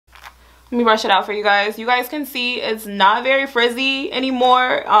Let me brush it out for you guys. You guys can see it's not very frizzy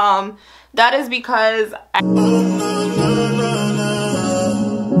anymore. That is because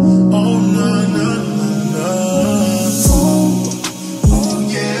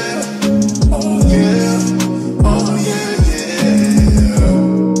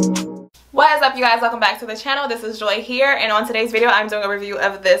What is up, you guys? Welcome back to the channel. This is Joy here, and on today's video I'm doing a review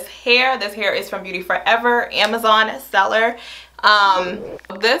of this hair. This hair is from Beauty Forever, Amazon seller.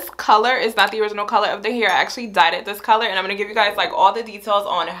 This color is not the original color of the hair. I actually dyed it this color, and I'm going to give you guys like all the details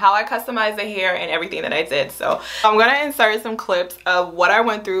on how I customized the hair and everything that I did. So I'm going to insert some clips of what I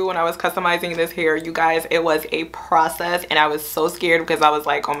went through when I was customizing this hair. You guys, it was a process, and I was so scared because I was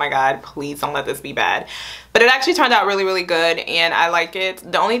like, oh my god, please don't let this be bad. But it actually turned out really, really good, and I like it.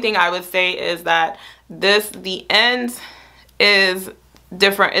 The only thing I would say is that the end is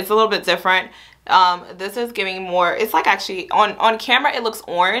different. It's a little bit different. This is giving more, it's like actually on camera it looks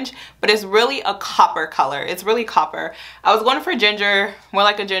orange, but it's really a copper color. It's really copper. I was going for ginger, more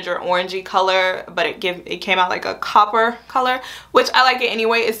like a ginger orangey color, but it came out like a copper color, which I like it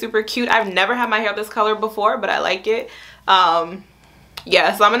anyway. It's super cute. I've never had my hair this color before, but I like it.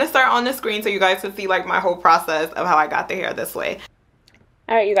 Yeah, so I'm gonna start on the screen so you guys can see like my whole process of how I got the hair this way.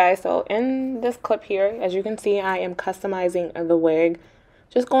 Alright, you guys, so in this clip here, as you can see, I am customizing the wig.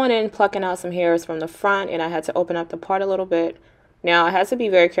 Just going in, plucking out some hairs from the front, and I had to open up the part a little bit. Now, I had to be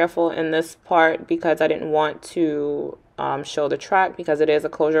very careful in this part because I didn't want to show the track because it is a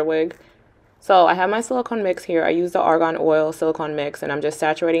closure wig. So I have my silicone mix here. I used the argan oil silicone mix, and I'm just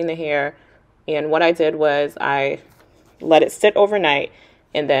saturating the hair. And what I did was I let it sit overnight,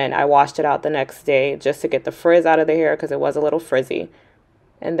 and then I washed it out the next day just to get the frizz out of the hair because it was a little frizzy.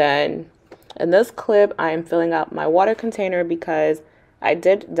 And then in this clip, I am filling up my water container because I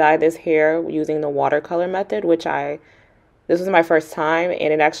did dye this hair using the watercolor method, which this was my first time,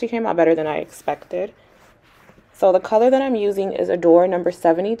 and it actually came out better than I expected. So the color that I'm using is Adore number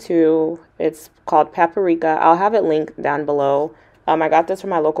 72. It's called Paprika. I'll have it linked down below. I got this from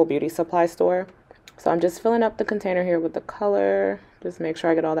my local beauty supply store. So I'm just filling up the container here with the color. Just make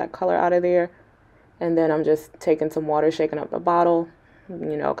sure I get all that color out of there. And then I'm just taking some water, shaking up the bottle,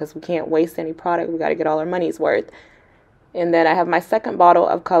 you know, because we can't waste any product. We got to get all our money's worth. And then I have my second bottle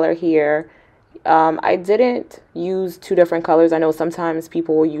of color here. I didn't use two different colors. I know sometimes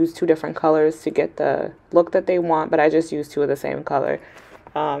people will use two different colors to get the look that they want, but I just used two of the same color.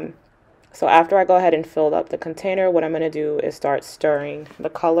 So after I go ahead and fill up the container, what I'm going to do is start stirring the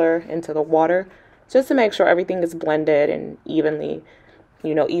color into the water just to make sure everything is blended and evenly,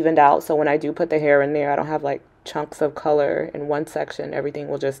 you know, evened out. So when I do put the hair in there, I don't have like chunks of color in one section. Everything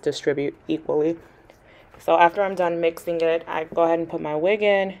will just distribute equally. So after I'm done mixing it, I go ahead and put my wig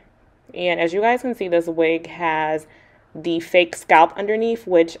in. And as you guys can see, this wig has the fake scalp underneath,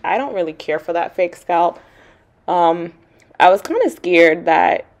 which I don't really care for that fake scalp. I was kind of scared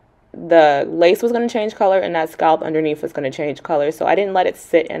that the lace was going to change color and that scalp underneath was going to change color. So I didn't let it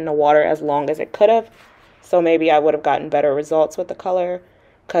sit in the water as long as it could have. So maybe I would have gotten better results with the color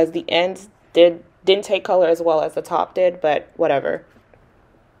because the ends didn't take color as well as the top did, but whatever.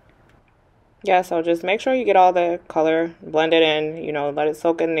 Yeah, so just make sure you get all the color blended in, you know, let it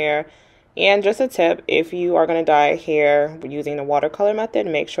soak in there. And just a tip, if you are going to dye hair using the watercolor method,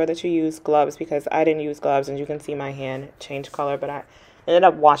 make sure that you use gloves because I didn't use gloves and you can see my hand change color, but I ended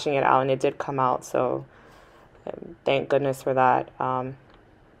up washing it out and it did come out, so thank goodness for that.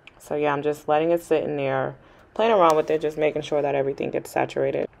 So yeah, I'm just letting it sit in there, playing around with it, just making sure that everything gets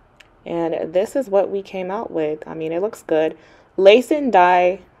saturated. And this is what we came out with. I mean, it looks good. Lace didn't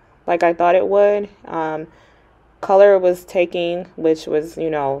dye like I thought it would. Color was taking, which was, you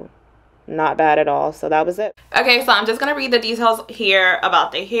know, not bad at all. So that was it. Okay, so I'm just gonna read the details here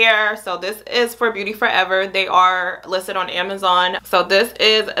about the hair. So this is for Beauty Forever. They are listed on Amazon. So this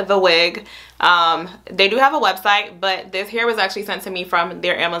is the wig. They do have a website, but this hair was actually sent to me from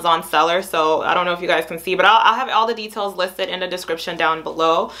their Amazon seller. So I don't know if you guys can see, but I'll have all the details listed in the description down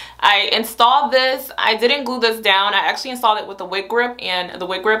below. I installed this. I didn't glue this down. I actually installed it with the wig grip, and the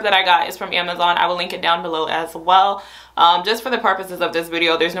wig grip that I got is from Amazon. I will link it down below as well. Just for the purposes of this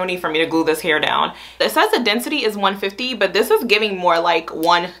video, there's no need for me to glue this hair down. It says the density is 150, but this is giving more like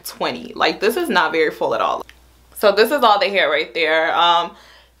 120. Like, this is not very full at all. So this is all the hair right there.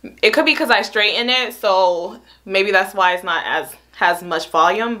 It could be because I straightened it, so maybe that's why it's not has much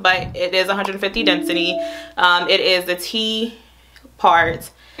volume, but it is 150 density. It is the T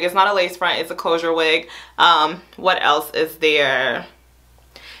part. It's not a lace front, it's a closure wig. What else is there?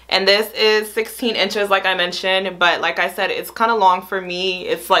 And this is 16 inches like I mentioned, but like I said, it's kind of long for me.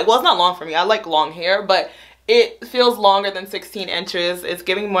 It's like, well, it's not long for me. I like long hair, but it feels longer than 16 inches. It's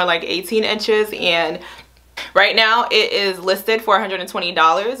giving more like 18 inches, and right now it is listed for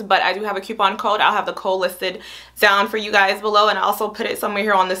 $120, but I do have a coupon code. I'll have the code listed down for you guys below, and I'll also put it somewhere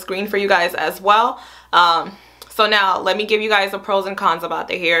here on the screen for you guys as well. So now let me give you guys the pros and cons about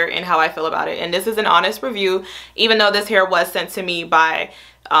the hair and how I feel about it. And this is an honest review, even though this hair was sent to me by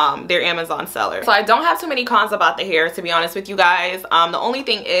their Amazon seller. So I don't have too many cons about the hair, to be honest with you guys. The only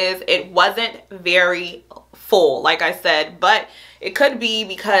thing is it wasn't very full, like I said, but it could be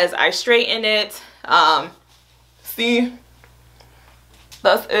because I straightened it. See,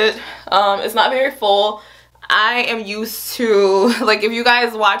 that's it. It's not very full. I am used to, like, if you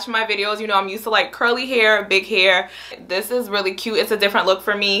guys watch my videos, you know I'm used to like curly hair, big hair. This is really cute. It's a different look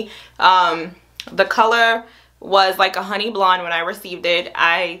for me. The color was like a honey blonde when I received it.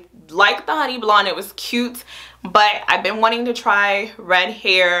 I liked the honey blonde. It was cute, but I've been wanting to try red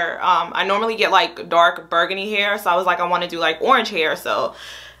hair. I normally get like dark burgundy hair, so I was like, I want to do like orange hair. So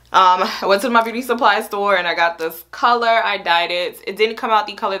I went to my beauty supply store and I got this color. I dyed it. It didn't come out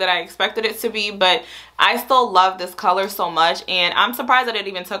the color that I expected it to be, but I still love this color so much, and I'm surprised that it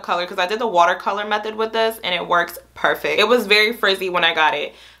even took color because I did the watercolor method with this and it works perfect. It was very frizzy when I got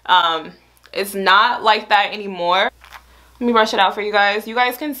it. It's not like that anymore. Let me brush it out for you guys. You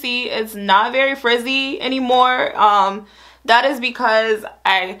guys can see it's not very frizzy anymore. That is because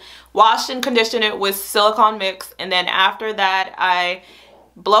I washed and conditioned it with silicone mix, and then after that I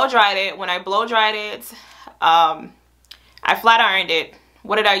blow dried it. When I blow dried it, I flat ironed it.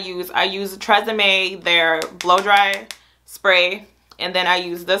 What did I use? I used Tresemme, their blow dry spray, and then I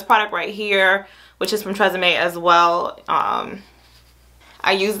used this product right here, which is from Tresemme as well.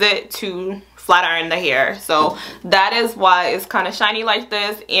 I used it to flat iron the hair, so that is why it's kind of shiny like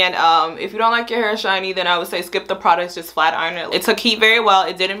this. And if you don't like your hair shiny, then I would say skip the products, just flat iron it. It took heat very well.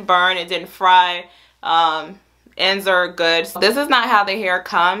 It didn't burn, it didn't fry. Ends are good. This is not how the hair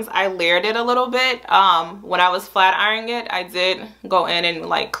comes. I layered it a little bit. When I was flat ironing it, I did go in and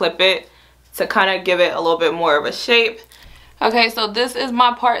like clip it to kind of give it a little bit more of a shape. Okay, so this is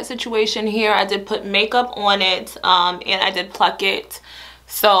my part situation here. I did put makeup on it, and I did pluck it.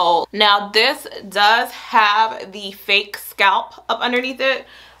 So now this does have the fake scalp up underneath it.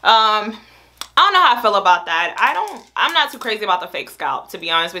 I don't know how I feel about that. I'm not too crazy about the fake scalp, to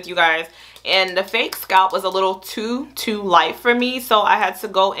be honest with you guys. And the fake scalp was a little too light for me, so I had to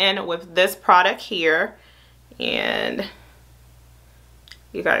go in with this product here. And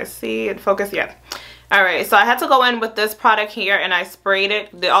you guys see it focus? Yeah. All right, so I had to go in with this product here, and I sprayed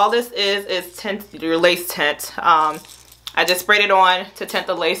it. All this is tint, your lace tint. I just sprayed it on to tint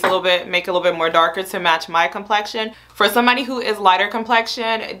the lace a little bit, make it a little bit more darker to match my complexion. For somebody who is lighter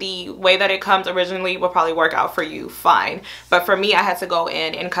complexion, the way that it comes originally will probably work out for you fine. But for me, I had to go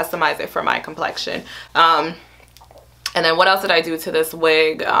in and customize it for my complexion. And then what else did I do to this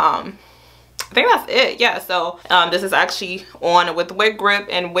wig? I think that's it. Yeah, so this is actually on with wig grip,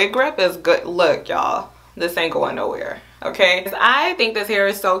 and wig grip is good. Look, y'all, this ain't going nowhere. Okay, I think this hair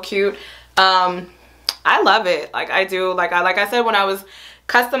is so cute. I love it. Like I do. Like I said, when I was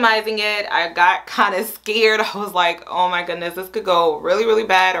customizing it, I got kind of scared. I was like, oh my goodness, this could go really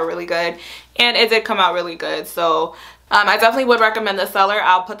bad or really good, and it did come out really good. So I definitely would recommend the seller.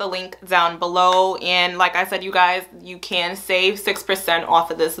 I'll put the link down below, and like I said, you guys, you can save 6%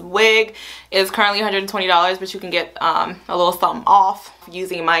 off of this wig. It's currently $120, but you can get a little something off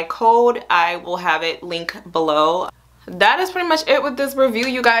using my code. I will have it linked below. That is pretty much it with this review,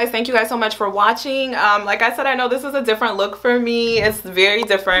 you guys. Thank you guys so much for watching. Like I said, I know this is a different look for me. It's very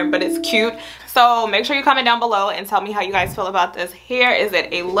different, but it's cute. So make sure you comment down below and tell me how you guys feel about this hair. Is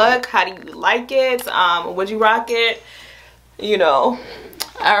it a look? How do you like it? Would you rock it? You know.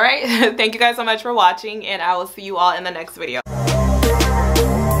 All right. Thank you guys so much for watching, and I will see you all in the next video.